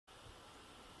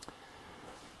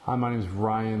Hi, my name is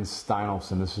Ryan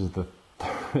Steinolfson. This is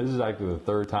actually the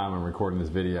third time I'm recording this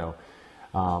video.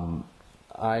 I'm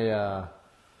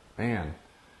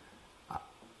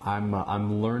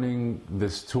learning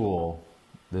this tool,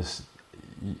 this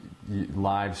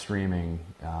live streaming.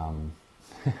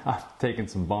 I've taken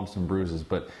some bumps and bruises,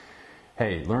 but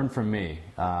hey, learn from me.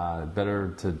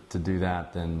 Better to do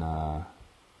that than the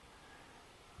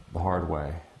hard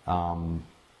way. Let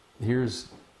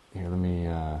me.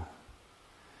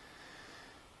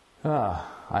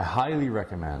 I highly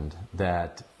recommend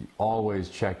that you always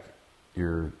check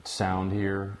your sound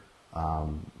here.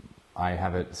 I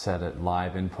have it set at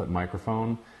live input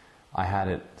microphone. I had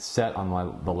it set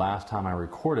on the last time I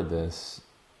recorded this,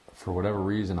 for whatever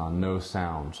reason, on no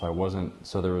sound.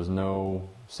 So there was no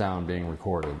sound being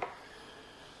recorded.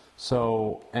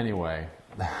 So anyway,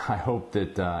 I hope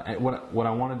that what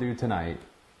I want to do tonight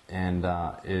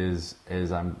is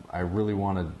I really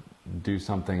want to do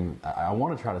something. I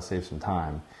want to try to save some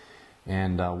time,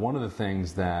 and one of the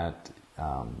things that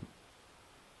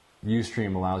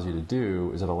Ustream allows you to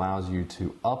do is it allows you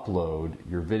to upload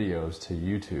your videos to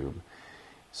YouTube.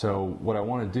 So what I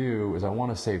want to do is I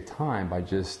want to save time by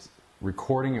just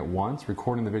recording it once,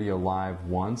 recording the video live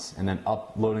once, and then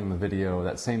uploading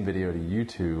that same video to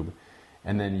YouTube,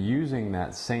 and then using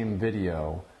that same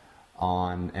video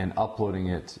and uploading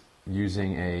it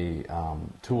using a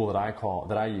tool that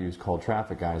I use called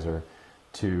Traffic Geyser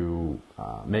to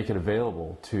make it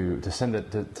available to send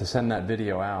that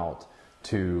video out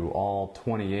to all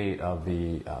 28 of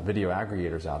the video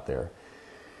aggregators out there.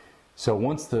 So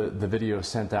once the video is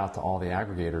sent out to all the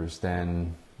aggregators,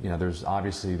 then there's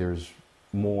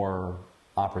more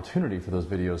opportunity for those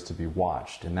videos to be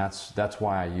watched, and that's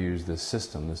why I use this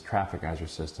system, this Traffic Geyser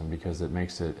system, because it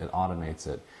automates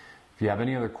it. If you have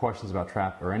any other questions about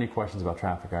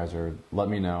Traffic Geyser, let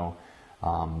me know.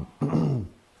 I'd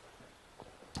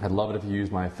love it if you use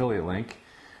my affiliate link,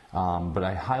 but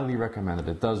I highly recommend it.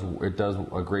 It does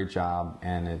a great job,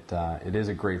 and it is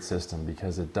a great system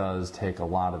because it does take a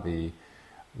lot of the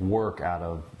work out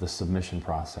of the submission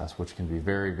process, which can be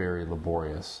very, very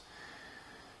laborious.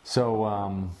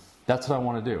 So that's what I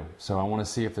want to do. So I want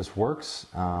to see if this works.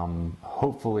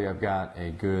 Hopefully I've got a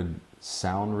good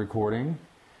sound recording.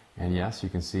 And yes, you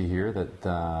can see here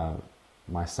that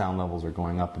my sound levels are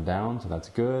going up and down, so that's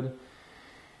good.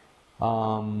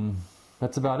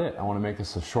 That's about it. I want to make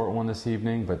this a short one this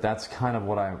evening, but that's kind of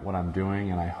what I'm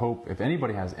doing. And I hope if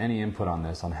anybody has any input on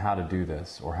this, on how to do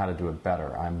this or how to do it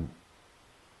better, I'm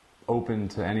open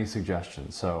to any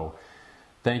suggestions. So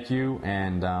thank you,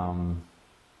 and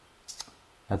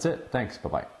that's it. Thanks.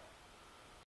 Bye-bye.